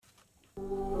Hello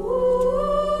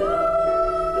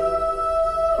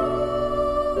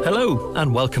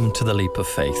and welcome to The Leap of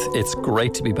Faith. It's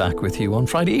great to be back with you on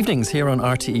Friday evenings here on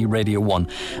RTE Radio 1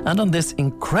 and on this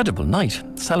incredible night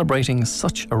celebrating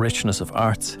such a richness of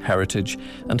arts, heritage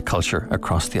and culture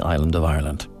across the island of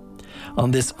Ireland.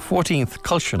 On this 14th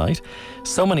Culture Night,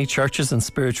 so many churches and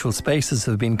spiritual spaces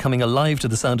have been coming alive to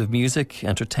the sound of music,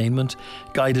 entertainment,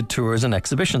 guided tours and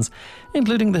exhibitions,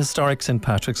 including the historic St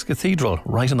Patrick's Cathedral,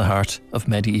 right in the heart of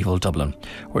medieval Dublin,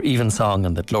 where evensong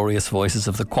and the glorious voices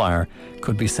of the choir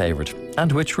could be savoured,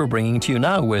 and which we're bringing to you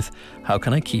now with How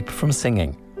Can I Keep From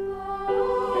Singing?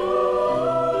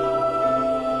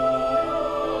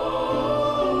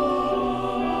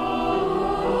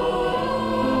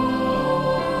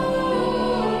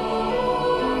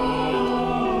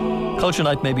 Culture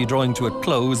Night may be drawing to a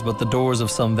close, but the doors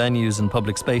of some venues and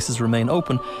public spaces remain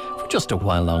open for just a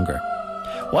while longer.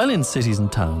 While in cities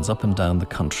and towns up and down the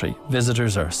country,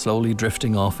 visitors are slowly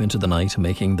drifting off into the night,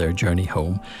 making their journey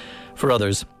home. For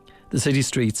others, the city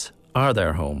streets are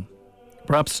their home.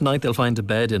 Perhaps tonight they'll find a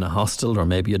bed in a hostel or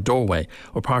maybe a doorway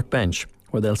or park bench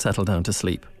where they'll settle down to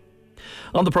sleep.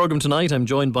 On the programme tonight, I'm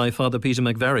joined by Father Peter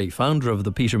McVerry, founder of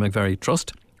the Peter McVerry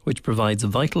Trust, which provides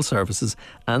vital services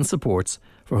and supports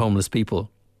for homeless people.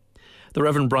 The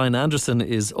Reverend Brian Anderson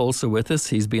is also with us.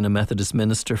 He's been a Methodist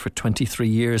minister for 23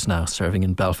 years now, serving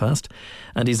in Belfast,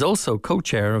 and he's also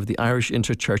co-chair of the Irish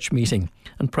Interchurch Meeting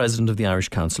and president of the Irish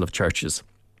Council of Churches.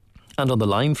 And on the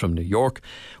line from New York,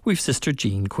 we've Sister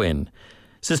Jean Quinn.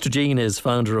 Sister Jean is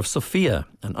founder of Sophia,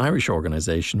 an Irish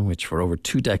organisation which for over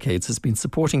 2 decades has been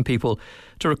supporting people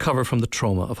to recover from the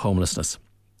trauma of homelessness.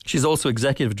 She's also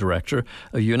executive director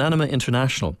of Unanima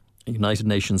International, a United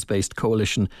Nations-based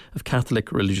coalition of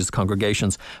Catholic religious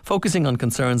congregations focusing on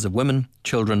concerns of women,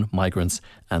 children, migrants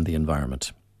and the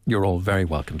environment. You're all very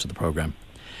welcome to the programme.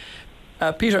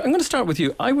 Peter, I'm going to start with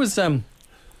you. I was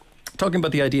talking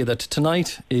about the idea that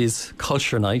tonight is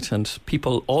Culture Night and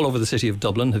people all over the city of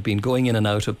Dublin have been going in and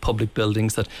out of public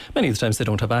buildings that many of the times they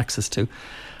don't have access to.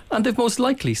 And they've most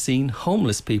likely seen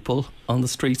homeless people on the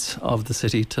streets of the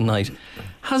city tonight.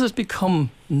 Has it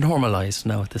become normalised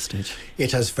now at this stage?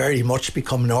 It has very much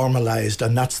become normalised,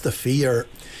 and that's the fear.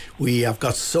 We have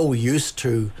got so used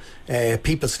to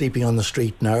people sleeping on the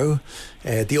street now.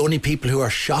 The only people who are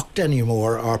shocked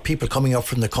anymore are people coming up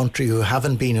from the country who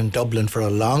haven't been in Dublin for a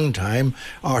long time,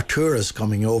 or tourists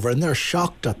coming over, and they're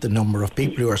shocked at the number of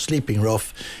people who are sleeping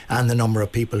rough and the number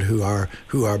of people who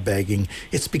are begging.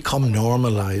 It's become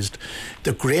normalised.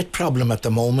 The great problem at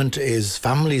the moment is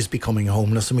families becoming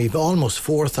homeless, and we've almost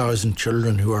 4,000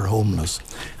 children who are homeless.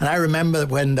 And I remember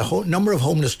when the number of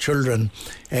homeless children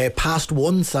passed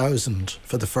 1,000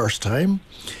 for the first time,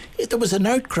 there was an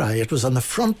outcry. It was on the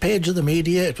front page of the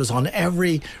media. It was on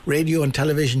every radio and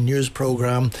television news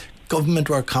programme. Government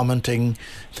were commenting.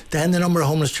 Then the number of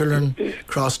homeless children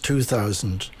crossed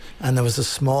 2,000. And there was a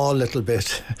small little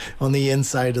bit on the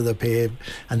inside of the page.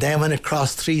 And then when it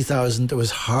crossed 3,000, there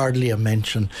was hardly a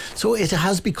mention. So it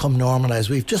has become normalised.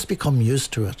 We've just become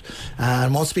used to it.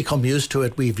 And once we become used to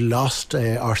it, we've lost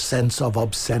our sense of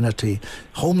obscenity.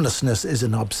 Homelessness is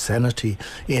an obscenity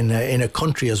in a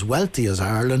country as wealthy as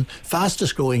Ireland,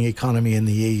 fastest growing economy in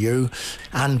the EU,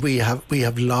 and we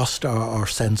have lost our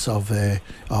sense of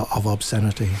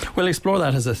obscenity. We'll explore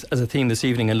that as a theme this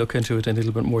evening and look into it in a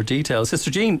little bit more detail.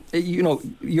 Sister Jean, you know,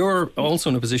 you're also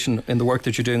in a position in the work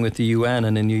that you're doing with the UN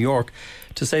and in New York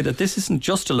to say that this isn't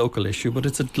just a local issue, but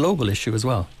it's a global issue as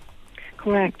well.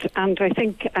 Correct, and I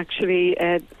think actually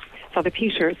Father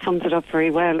Peter sums it up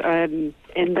very well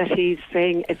in that he's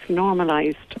saying it's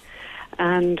normalised.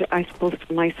 And I suppose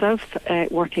for myself,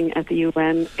 working at the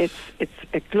UN, it's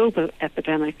a global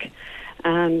epidemic.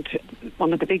 And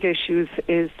one of the big issues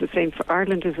is the same for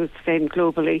Ireland as it's the same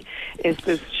globally, is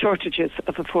there's shortages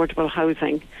of affordable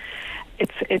housing.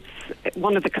 It's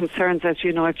one of the concerns, as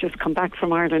you know, I've just come back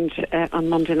from Ireland on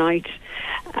Monday night,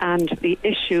 and the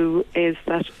issue is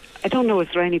that I don't know, is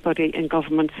there anybody in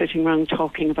government sitting around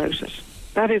talking about it?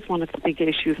 That is one of the big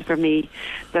issues for me,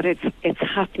 that it's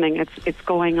happening, it's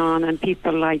going on, and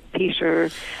people like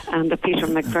Peter and the Peter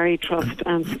McVerry Trust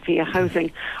and Sophia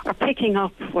Housing are picking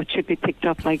up what should be picked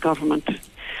up by government.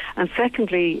 And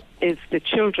secondly is the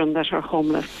children that are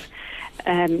homeless.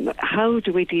 How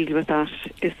do we deal with that?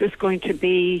 Is this going to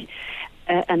be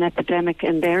an epidemic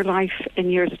in their life in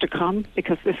years to come?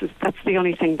 Because that's the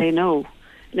only thing they know,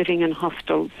 living in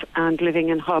hostels and living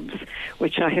in hubs,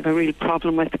 which I have a real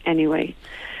problem with anyway.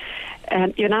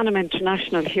 Unanimous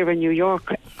International here in New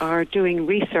York are doing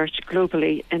research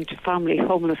globally into family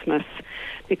homelessness,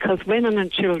 because women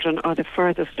and children are the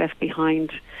furthest left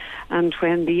behind. And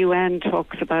when the UN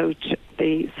talks about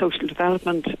the social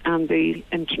development and the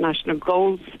international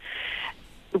goals,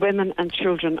 women and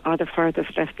children are the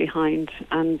furthest left behind.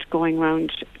 And going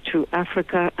round to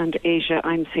Africa and Asia,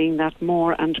 I'm seeing that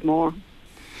more and more.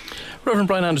 Reverend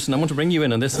Brian Anderson, I want to bring you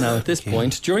in on this now at this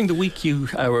point. During the week you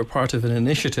were part of an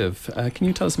initiative. Can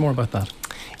you tell us more about that?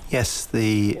 Yes,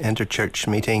 the Interchurch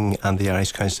meeting and the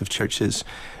Irish Council of Churches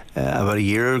about a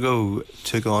year ago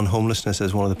took on homelessness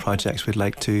as one of the projects we'd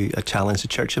like to challenge the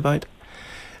church about.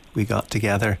 We got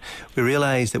together. We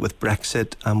realised that with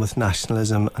Brexit and with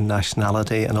nationalism and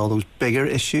nationality and all those bigger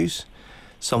issues,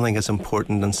 something as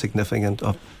important and significant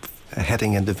of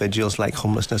hitting individuals like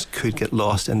homelessness could get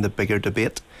lost in the bigger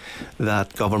debate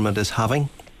that government is having.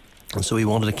 And so we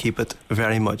wanted to keep it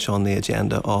very much on the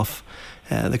agenda of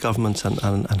the governments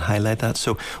and highlight that.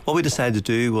 So what we decided to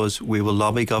do was we will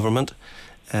lobby government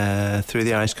through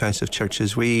the Irish Council of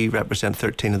Churches. We represent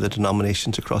 13 of the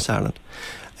denominations across Ireland.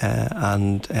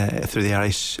 And through the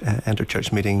Irish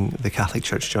Interchurch meeting, the Catholic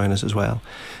Church join us as well.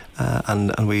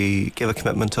 And we give a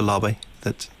commitment to lobby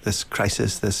that this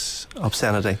crisis, this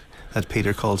obscenity, that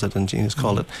Peter calls it and Gina's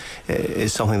called it,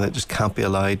 is something that just can't be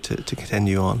allowed to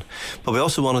continue on. But we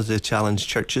also wanted to challenge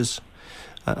churches,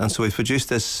 and so we've produced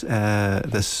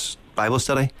this Bible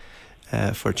study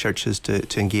for churches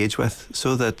to engage with,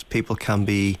 so that people can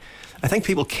be, I think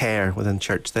people care within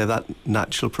church. They have that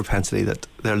natural propensity that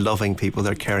they're loving people,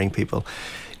 they're caring people.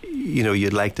 You know,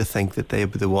 you'd like to think that they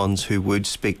would be the ones who would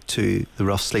speak to the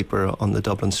rough sleeper on the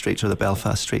Dublin streets or the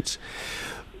Belfast streets,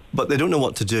 but they don't know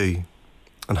what to do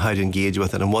and how to engage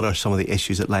with it and what are some of the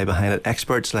issues that lie behind it.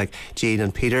 Experts like Jean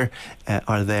and Peter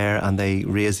are there, and they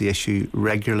raise the issue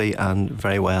regularly and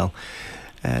very well.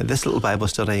 This little Bible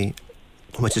study,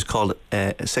 which is called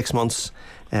 6 months,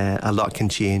 a lot can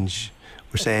change.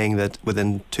 We're saying that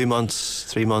within 2 months,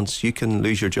 3 months, you can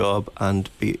lose your job and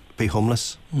be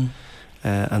homeless.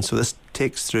 And so this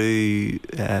takes through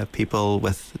church people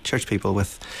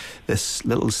with this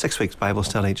little 6 weeks Bible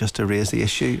study just to raise the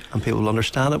issue, and people will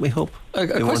understand it, we hope. A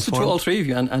question to all three of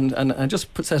you, and I just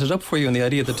set it up for you in the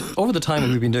idea that over the time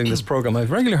we've been doing this programme,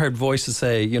 I've regularly heard voices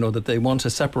say, you know, that they want a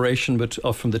separation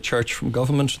from the church from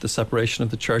government, the separation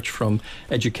of the church from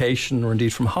education, or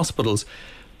indeed from hospitals.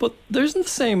 But there isn't the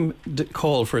same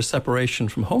call for a separation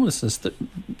from homelessness.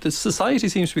 The society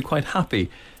seems to be quite happy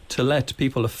to let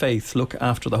people of faith look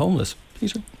after the homeless.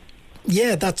 Peter?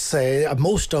 Yeah, that's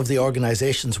most of the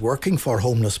organisations working for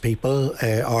homeless people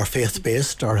are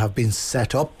faith-based or have been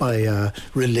set up by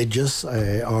religious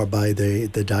or by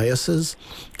the diocese.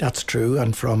 That's true.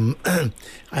 And from,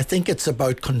 I think it's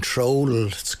about control,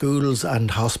 schools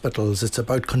and hospitals. It's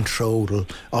about control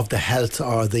of the health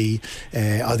or the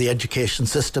education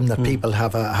system that people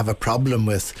have a problem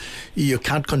with. You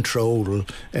can't control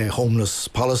homeless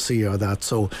policy or that.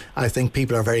 So I think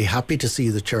people are very happy to see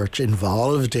the church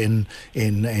involved in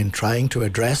trying to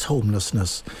address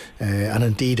homelessness. And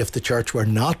indeed, if the churches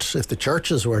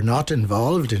were not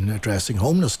involved in addressing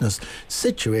homelessness, the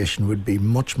situation would be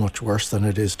much, much worse than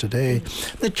it is today.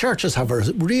 The churches have a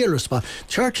real response.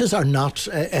 Churches are not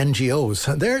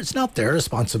NGOs. It's not their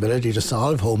responsibility to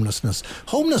solve homelessness.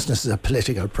 Homelessness is a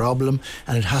political problem,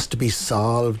 and it has to be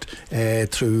solved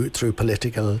through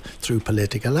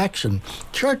political action.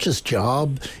 Church's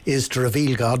job is to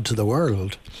reveal God to the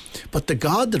world. But the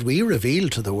God that we reveal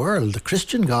to the world, the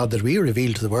Christian God that we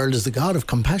reveal to the world, is the God of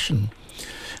compassion.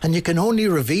 And you can only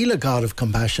reveal a God of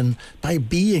compassion by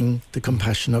being the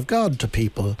compassion of God to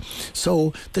people.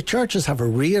 So the churches have a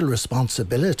real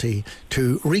responsibility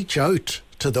to reach out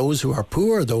to those who are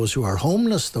poor, those who are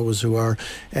homeless, those who are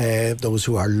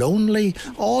lonely,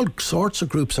 all sorts of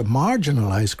groups, of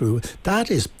marginalised groups.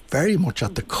 That is very much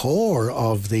at the core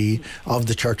of the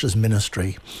church's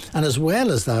ministry. And as well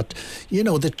as that, you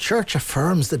know, the church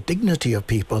affirms the dignity of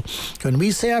people. When we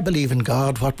say I believe in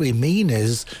God, what we mean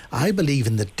is I believe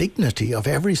in the dignity of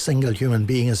every single human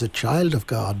being as a child of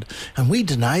God. And we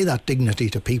deny that dignity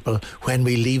to people when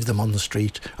we leave them on the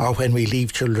street or when we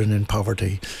leave children in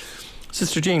poverty.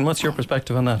 Sister Jean, what's your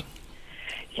perspective on that?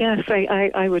 Yes,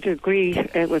 I would agree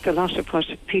with a lot of what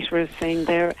Peter is saying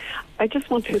there. I just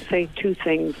want to say two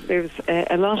things. There's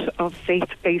a lot of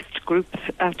faith-based groups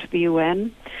at the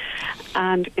UN,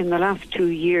 and in the last 2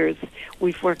 years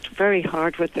we've worked very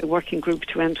hard with the Working Group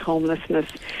to End Homelessness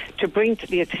to bring to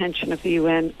the attention of the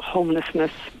UN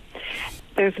homelessness.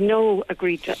 There's no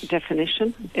agreed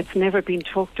definition. It's never been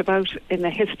talked about in the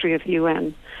history of the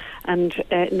UN. And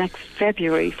next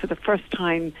February, for the first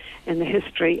time in the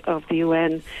history of the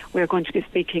UN, we're going to be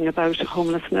speaking about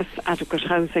homelessness, adequate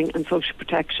housing and social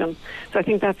protection. So I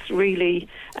think that's really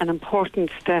an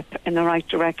important step in the right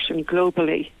direction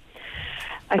globally.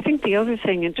 I think the other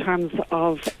thing in terms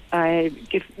of,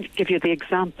 give you the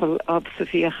example of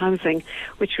Sophia Housing,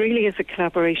 which really is a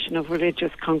collaboration of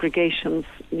religious congregations,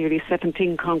 nearly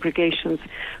 17 congregations,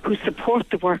 who support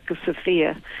the work of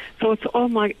Sophia. So it's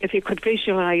almost, if you could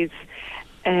visualise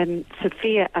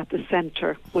Sophia at the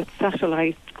centre with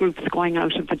satellite groups going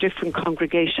out of the different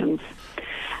congregations.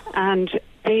 And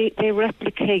they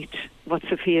replicate what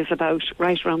Sophia is about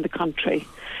right around the country.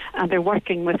 And they're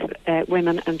working with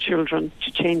women and children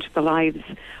to change the lives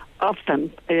of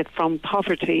them from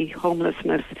poverty,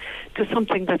 homelessness, to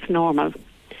something that's normal.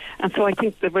 And so I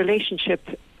think the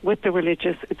relationship with the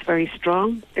religious, it's very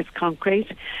strong, it's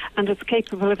concrete, and it's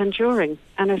capable of enduring.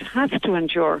 And it has to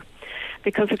endure.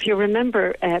 Because if you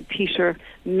remember, Peter,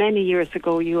 many years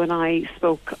ago, you and I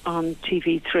spoke on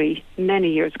TV3,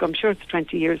 many years ago, I'm sure it's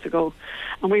 20 years ago,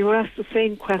 and we were asked the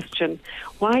same question: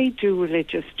 why do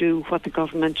religious do what the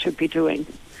government should be doing?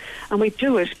 And we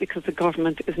do it because the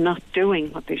government is not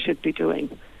doing what they should be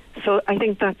doing. So I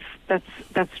think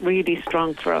that's really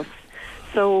strong for us.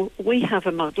 So we have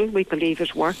a model, we believe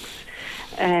it works.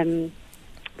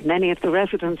 Many of the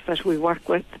residents that we work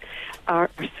with are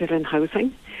still in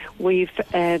housing. We've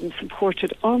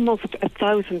supported almost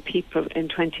 1,000 people in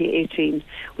 2018,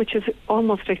 which is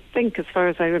almost, I think, as far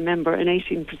as I remember, an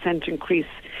 18% increase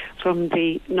from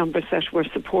the numbers that were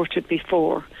supported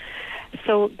before.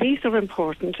 So these are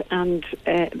important, and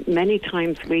many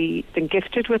times we've been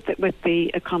gifted with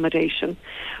the accommodation,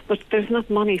 but there's not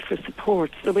money for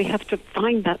support, so we have to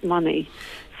find that money.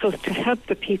 So to help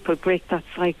the people break that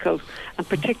cycle, and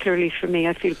particularly for me,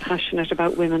 I feel passionate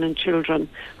about women and children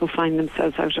who find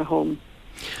themselves out of home.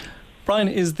 Brian,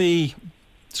 is the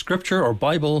scripture or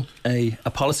Bible a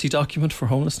policy document for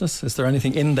homelessness? Is there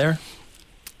anything in there?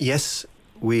 Yes,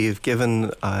 we've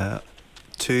given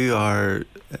to our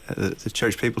the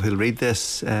church people who'll read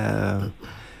this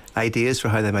ideas for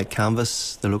how they might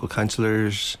canvass the local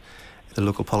councillors, the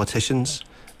local politicians,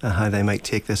 and how they might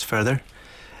take this further.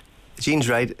 Jean's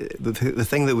right. The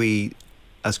thing that we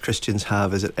as Christians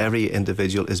have is that every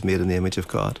individual is made in the image of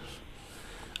God.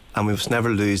 And we must never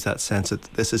lose that sense that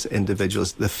this is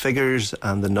individuals. The figures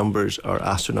and the numbers are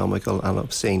astronomical and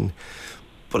obscene,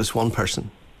 but it's one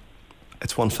person.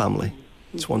 It's one family.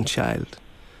 It's one child.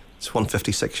 It's one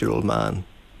 56-year-old man.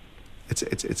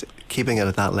 It's keeping it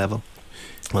at that level.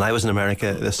 When I was in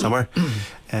America this summer,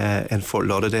 in Fort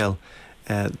Lauderdale,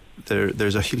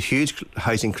 there's a huge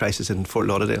housing crisis in Fort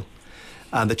Lauderdale.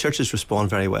 And the churches respond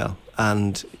very well.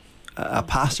 And a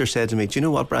pastor said to me, do you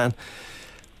know what, Brian?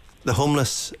 The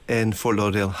homeless in Fort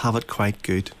Lauderdale have it quite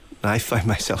good. And I found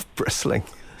myself bristling.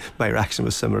 My reaction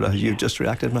was similar to how you've just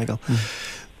reacted, Michael.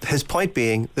 His point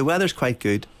being, the weather's quite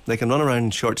good. They can run around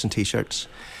in shorts and T-shirts.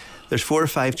 There's 4 or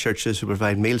 5 churches who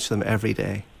provide meals for them every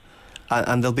day.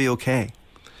 And they'll be okay.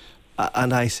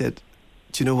 And I said,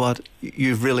 do you know what?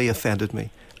 You've really offended me.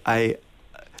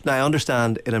 Now, I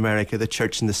understand in America the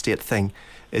church and the state thing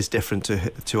is different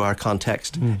to our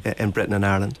context in Britain and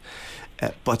Ireland.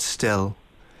 But still,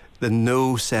 there's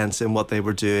no sense in what they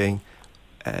were doing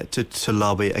to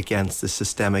lobby against the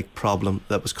systemic problem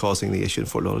that was causing the issue in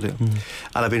Fort Lauderdale. And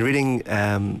I've been reading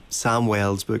Sam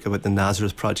Wells' book about the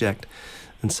Nazareth Project.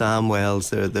 And Sam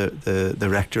Wells, the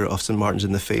rector of St Martin's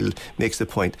in the Field, makes the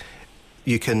point,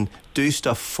 you can do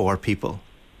stuff for people.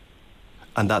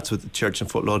 And that's what the church in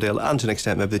Fort Lauderdale, and to an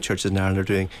extent maybe the churches in Ireland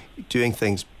are doing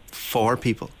things for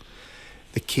people.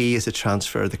 The key is to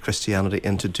transfer the Christianity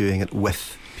into doing it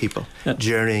with people,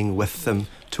 journeying with them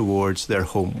towards their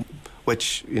home,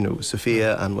 which, you know,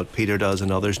 Sophia and what Peter does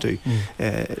and others do,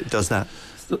 does that.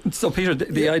 So Peter,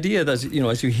 the idea that, you know,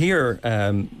 as you hear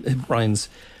Brian's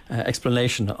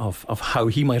explanation of how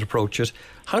he might approach it,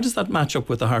 how does that match up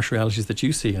with the harsh realities that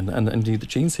you see and indeed that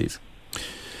Jean sees?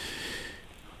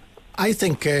 I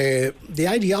think the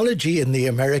ideology in the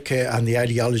America and the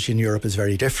ideology in Europe is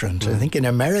very different. I think in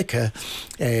America,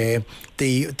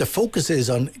 the focus is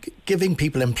on giving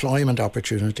people employment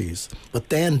opportunities, but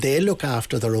then they look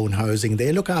after their own housing,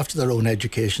 they look after their own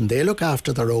education, they look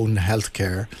after their own health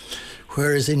care.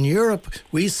 Whereas in Europe,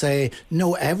 we say,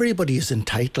 no, everybody is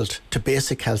entitled to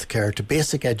basic health care, to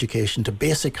basic education, to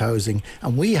basic housing,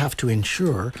 and we have to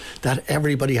ensure that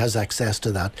everybody has access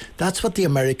to that. That's what the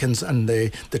Americans and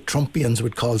the Trumpians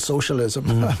would call socialism.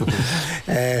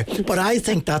 But I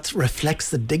think that reflects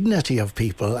the dignity of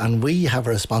people, and we have a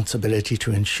responsibility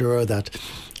to ensure that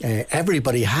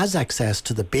everybody has access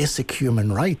to the basic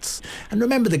human rights. And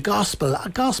remember, the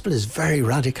gospel is very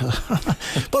radical,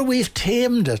 but we've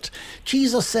tamed it.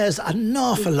 Jesus says an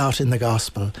awful lot in the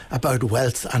gospel about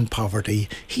wealth and poverty.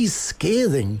 He's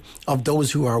scathing of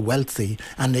those who are wealthy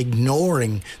and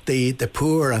ignoring the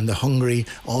poor and the hungry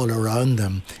all around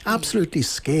them. Absolutely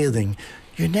scathing.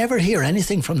 You never hear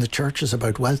anything from the churches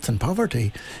about wealth and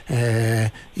poverty.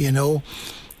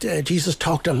 Jesus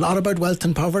talked a lot about wealth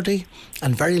and poverty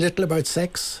and very little about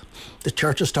sex. The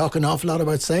church is talking an awful lot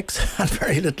about sex and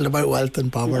very little about wealth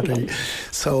and poverty.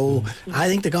 So I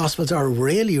think the Gospels are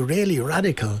really, really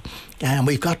radical, and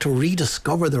we've got to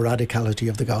rediscover the radicality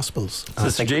of the Gospels.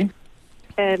 Sister Jean?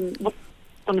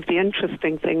 One of the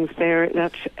interesting things there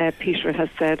that Peter has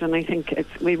said, and I think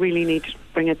we really need to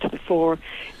bring it to the fore,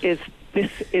 is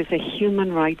this is a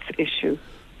human rights issue.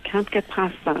 Can't get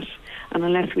past that. And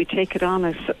unless we take it on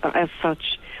as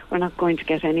such, we're not going to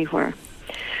get anywhere.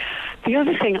 The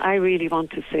other thing I really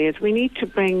want to say is we need to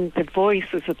bring the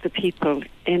voices of the people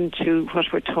into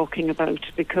what we're talking about,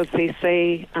 because they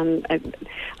say, and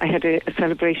I had a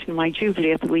celebration of my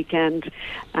Jubilee at the weekend,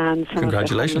 and some of the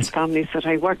homeless families that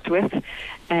I worked with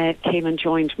came and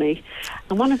joined me.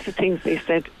 And one of the things they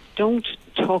said, don't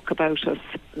talk about us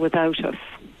without us.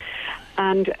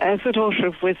 And as a daughter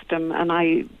of wisdom, and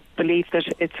I believe that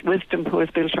it's wisdom who has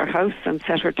built her house and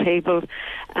set her table,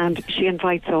 and she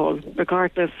invites all,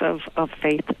 regardless of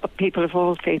faith. People of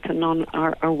all faith and none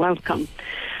are welcome.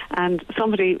 And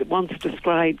somebody once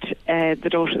described the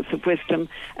daughters of wisdom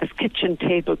as kitchen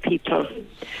table people.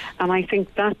 And I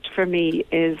think that for me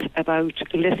is about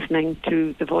listening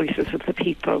to the voices of the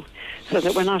people, so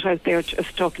that we're not out there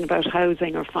just talking about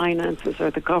housing or finances or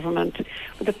the government.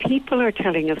 But the people are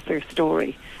telling us their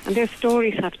story, and their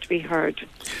stories have to be heard.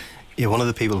 Yeah, one of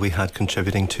the people we had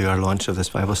contributing to our launch of this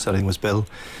Bible study was Bill.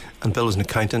 And Bill was an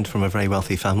accountant from a very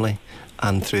wealthy family,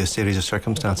 and through a series of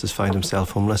circumstances found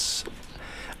himself homeless.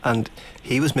 And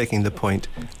he was making the point,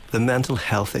 the mental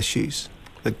health issues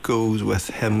that goes with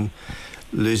him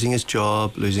losing his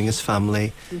job, losing his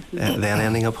family, then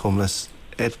ending up homeless,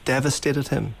 it devastated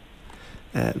him.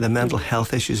 The mental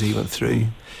health issues he went through.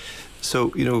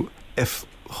 So, if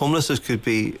homelessness could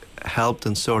be helped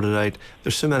and sorted out,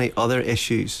 there's so many other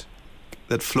issues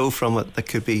that flow from it that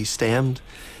could be stemmed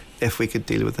if we could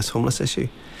deal with this homeless issue.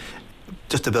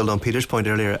 Just to build on Peter's point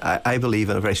earlier, I believe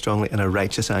very strongly in a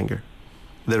righteous anger.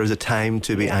 There is a time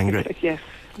to be angry. Yes.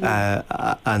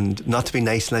 And not to be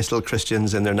nice little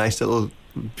Christians in their nice little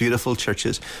beautiful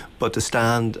churches, but to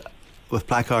stand with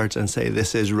placards and say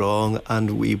this is wrong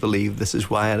and we believe this is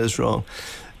why it is wrong.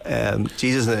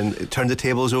 Jesus then turned the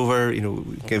tables over,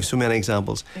 gave so many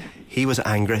examples. He was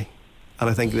angry, and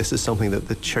I think this is something that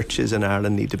the churches in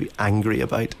Ireland need to be angry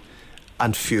about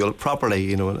and fuel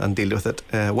properly, and deal with it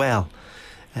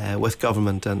with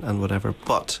government and whatever.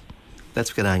 But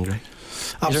let's get angry.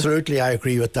 Absolutely, I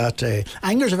agree with that.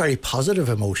 Anger is a very positive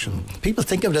emotion. People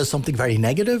think of it as something very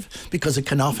negative because it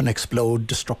can often explode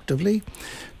destructively.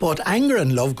 But anger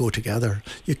and love go together.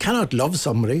 You cannot love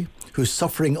somebody who's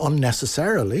suffering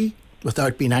unnecessarily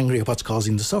without being angry at what's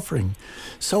causing the suffering.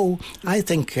 So I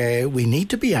think we need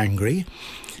to be angry,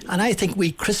 and I think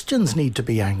we Christians need to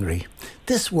be angry.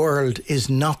 This world is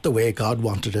not the way God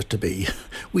wanted it to be.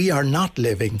 We are not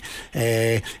living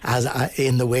in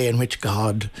the way in which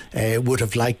God would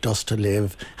have liked us to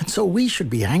live. And so we should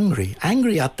be angry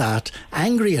at that,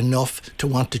 angry enough to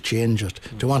want to change it,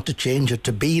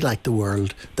 to be like the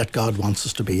world that God wants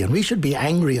us to be. And we should be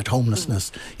angry at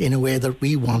homelessness in a way that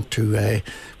we want to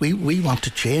we want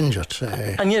to change it.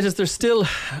 And yet is there still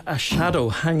a shadow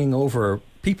hanging over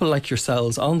people like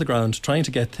yourselves on the ground trying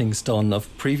to get things done, of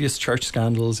previous church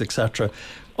scandals, etc.,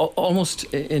 almost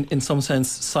in some sense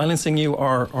silencing you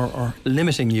or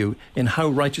limiting you in how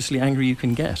righteously angry you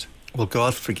can get? Well,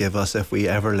 God forgive us if we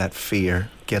ever let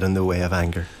fear get in the way of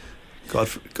anger.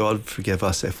 God forgive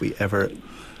us if we ever,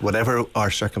 whatever our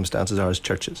circumstances are as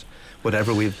churches,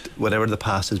 whatever the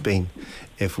past has been,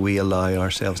 if we allow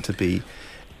ourselves to be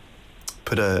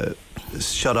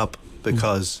shut up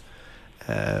because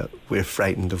we're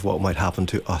frightened of what might happen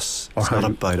to us. Or it's not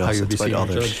about us, it's about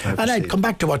others. And I'd come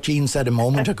back to what Jean said a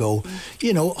moment ago.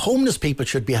 You know, homeless people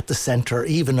should be at the centre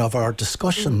even of our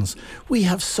discussions. We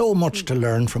have so much to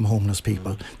learn from homeless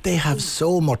people. They have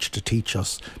so much to teach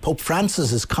us. Pope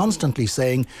Francis is constantly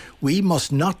saying we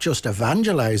must not just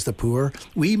evangelise the poor,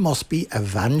 we must be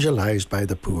evangelised by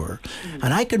the poor.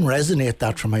 And I can resonate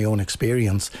that from my own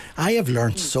experience. I have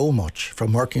learnt so much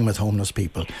from working with homeless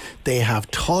people. They have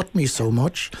taught me so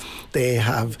much. They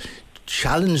have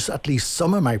challenged at least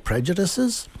some of my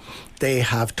prejudices. They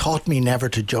have taught me never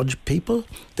to judge people.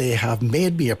 They have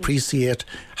made me appreciate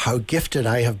how gifted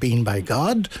I have been by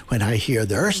God when I hear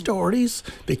their stories,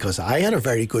 because I had a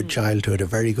very good childhood, a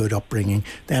very good upbringing.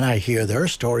 Then I hear their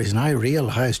stories and I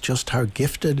realise just how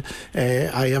gifted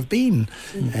I have been.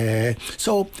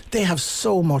 So they have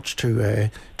so much to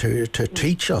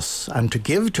teach us and to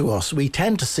give to us. We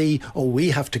tend to see, we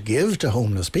have to give to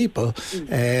homeless people.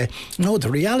 No, the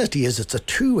reality is it's a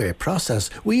two-way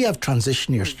process. We have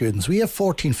transition year students. We have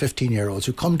 14, 15-year-olds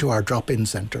who come to our drop-in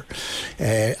centre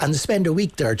and they spend a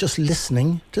week there just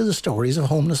listening to the stories of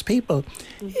homeless people.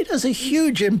 It has a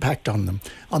huge impact on them.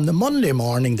 On the Monday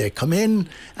morning, they come in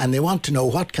and they want to know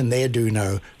what can they do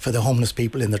now for the homeless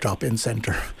people in the drop-in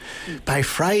centre. By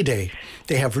Friday,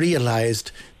 they have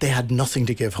realised they had nothing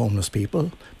to give homeless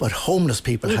people, but homeless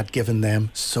people had given them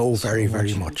so very,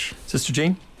 very much. Sister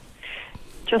Jean?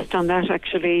 Just on that,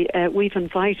 actually, we've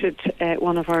invited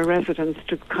one of our residents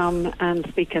to come and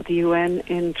speak at the UN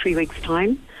in 3 weeks'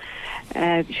 time.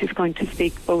 She's going to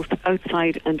speak both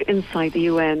outside and inside the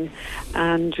UN,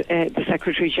 and the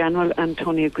Secretary General,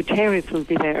 Antonio Guterres, will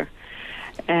be there.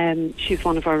 She's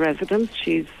one of our residents.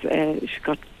 She's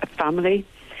got a family.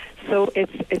 So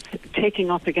it's taking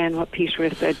up again what Peter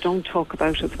has said, don't talk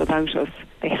about us without us.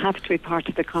 They have to be part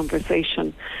of the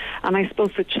conversation. And I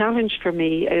suppose the challenge for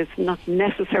me is not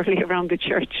necessarily around the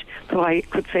church, though I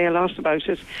could say a lot about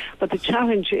it, but the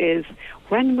challenge is,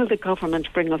 when will the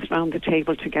government bring us round the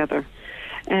table together?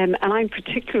 And I'm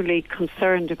particularly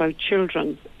concerned about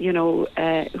children,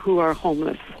 who are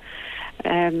homeless.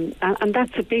 And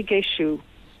that's a big issue.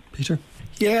 Peter?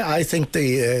 Yeah, I think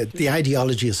the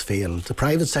ideology has failed. The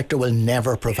private sector will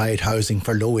never provide housing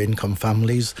for low-income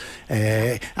families,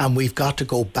 and we've got to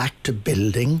go back to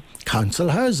building council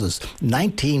houses.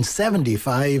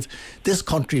 1975, this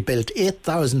country built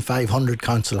 8,500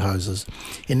 council houses.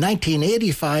 In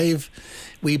 1985,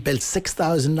 we built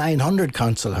 6,900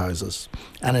 council houses.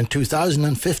 And in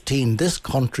 2015, this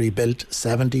country built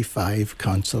 75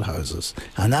 council houses.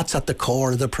 And that's at the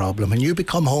core of the problem. When you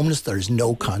become homeless, there's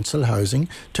no council housing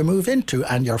to move into,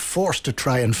 and you're forced to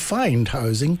try and find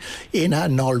housing in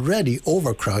an already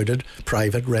overcrowded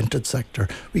private rented sector.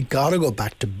 We've got to go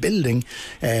back to building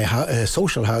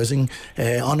social housing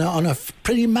on a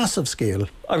pretty massive scale.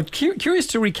 I'm curious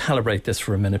to recalibrate this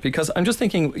for a minute, because I'm just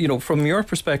thinking, from your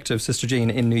perspective, Sister Jean,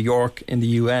 in New York, in the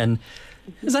UN,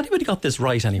 has anybody got this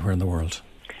right anywhere in the world?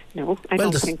 No, I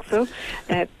don't think so.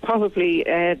 Probably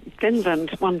Finland,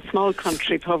 one small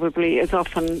country, probably is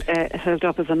often held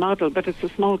up as a model, but it's a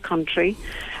small country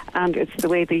and it's the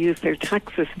way they use their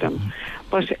tax system.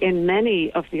 But in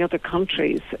many of the other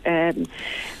countries, in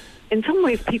some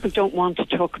ways, people don't want to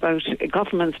talk about,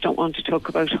 governments don't want to talk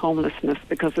about homelessness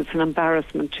because it's an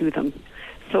embarrassment to them.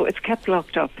 So it's kept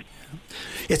locked up.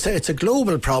 It's a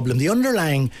global problem. The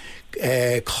underlying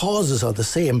causes are the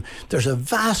same. There's a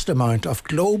vast amount of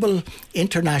global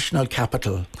international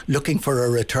capital looking for a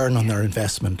return on their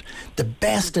investment. The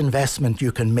best investment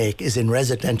you can make is in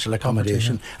residential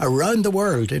accommodation around the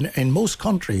world, in most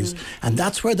countries. And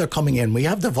that's where they're coming in. We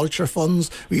have the vulture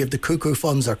funds, we have the cuckoo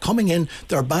funds. They're coming in,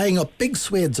 they're buying up big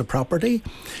swathes of property.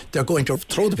 They're going to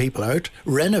throw the people out,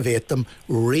 renovate them,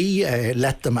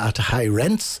 let them at high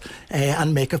rents,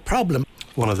 and make a problem.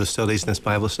 One of the studies in this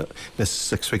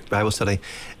 6-week Bible study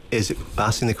is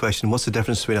asking the question, what's the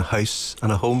difference between a house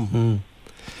and a home?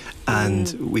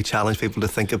 And we challenge people to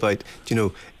think about,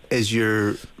 is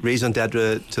your raison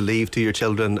d'etre to leave to your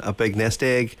children a big nest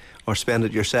egg, or spend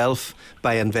it yourself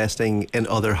by investing in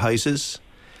other houses?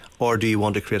 Or do you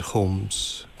want to create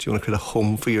homes? Do you want to create a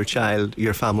home for your child,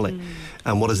 your family?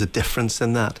 And what is the difference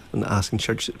in that? And asking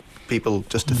church people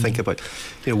just to think about,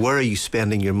 where are you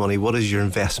spending your money? What is your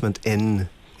investment in?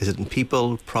 Is it in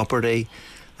people, property,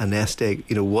 a nest egg?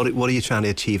 What are you trying to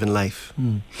achieve in life?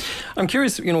 I'm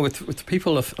curious, with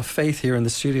people of faith here in the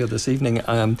studio this evening,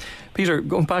 Peter,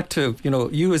 going back to,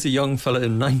 you as a young fella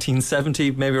in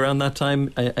 1970, maybe around that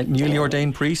time, a newly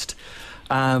ordained priest,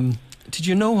 Did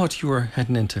you know what you were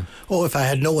heading into? Oh, if I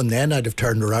had known then, I'd have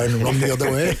turned around and run the other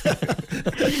way.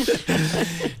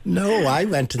 No, I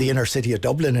went to the inner city of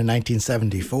Dublin in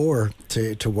 1974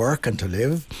 to work and to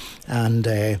live. And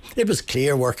it was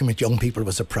clear working with young people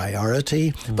was a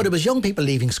priority. But it was young people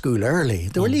leaving school early.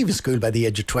 They were leaving school by the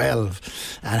age of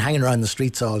 12 and hanging around the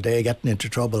streets all day, getting into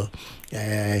trouble.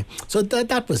 So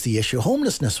that was the issue.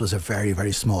 Homelessness was a very,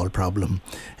 very small problem.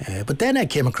 But then I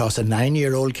came across a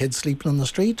 9-year-old kid sleeping on the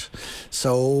street.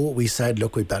 So we said,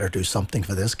 look, we better do something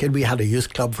for this kid. We had a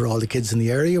youth club for all the kids in the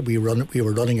area. We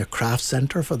were running a craft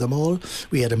centre for them all.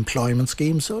 We had employment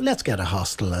schemes. So let's get a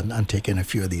hostel and take in a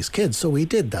few of these kids. So we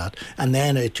did that. And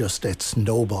then it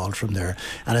snowballed from there.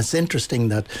 And it's interesting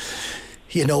that,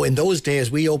 you know, in those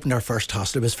days we opened our first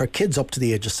hostel. It was for kids up to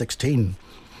the age of 16.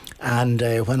 And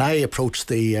when I approached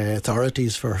the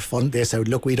authorities for fund, they said,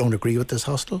 look, we don't agree with this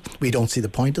hostel. We don't see the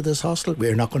point of this hostel.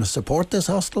 We're not going to support this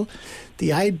hostel.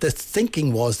 The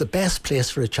thinking was the best place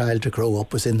for a child to grow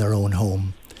up was in their own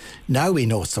home. Now we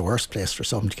know it's the worst place for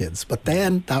some kids. But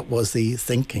then that was the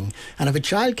thinking. And if a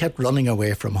child kept running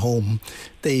away from home,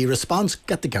 the response,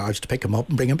 get the guards to pick him up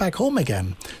and bring him back home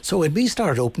again. So when we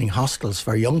started opening hostels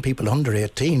for young people under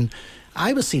 18,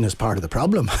 I was seen as part of the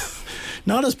problem,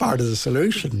 not as part of the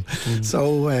solution.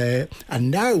 So,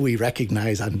 and now we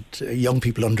recognise, and young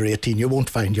people under 18, you won't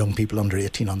find young people under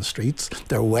 18 on the streets.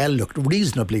 They're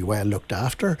reasonably well looked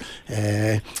after.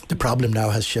 The problem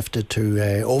now has shifted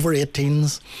to over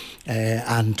 18s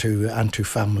and to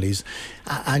families.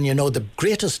 And you know, the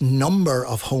greatest number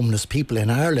of homeless people in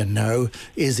Ireland now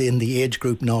is in the age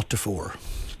group 0 to 4.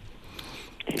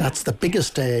 That's the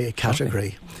biggest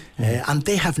category. And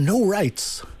they have no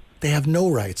rights. They have no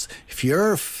rights. If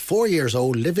you're 4 years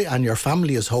old living and your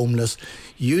family is homeless,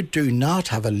 you do not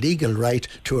have a legal right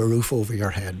to a roof over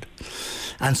your head.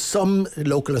 And some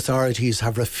local authorities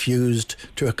have refused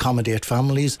to accommodate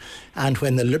families. And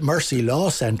when the Mercy Law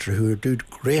Centre, who do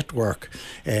great work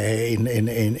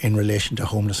in relation to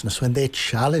homelessness, when they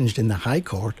challenged in the High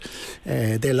Court,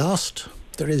 they lost.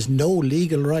 There is no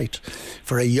legal right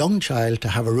for a young child to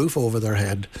have a roof over their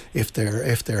head if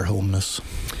they're homeless.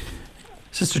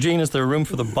 Sister Jean, is there room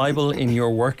for the Bible in your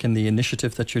work, in the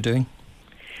initiative that you're doing?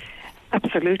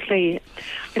 Absolutely.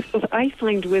 I suppose I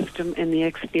find wisdom in the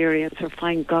experience, or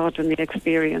find God in the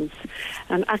experience,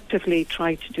 and actively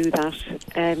try to do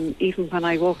that. Even when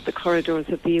I walk the corridors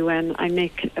of the UN, I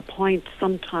make a point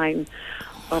sometime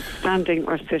of standing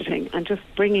or sitting and just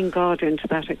bringing God into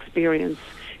that experience.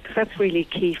 That's really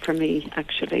key for me,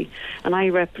 actually. And I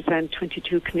represent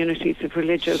 22 communities of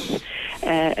religious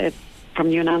from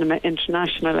Unanima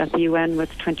International at the UN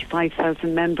with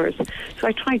 25,000 members. So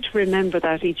I try to remember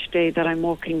that each day that I'm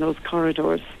walking those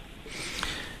corridors.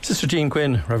 Sister Jean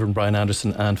Quinn, Reverend Brian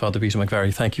Anderson and Father Peter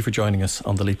McVerry, thank you for joining us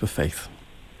on The Leap of Faith.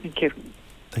 Thank you.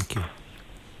 Thank you.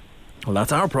 Well,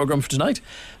 that's our programme for tonight.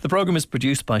 The programme is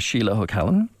produced by Sheila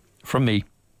O'Callaghan. From me,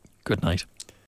 good night.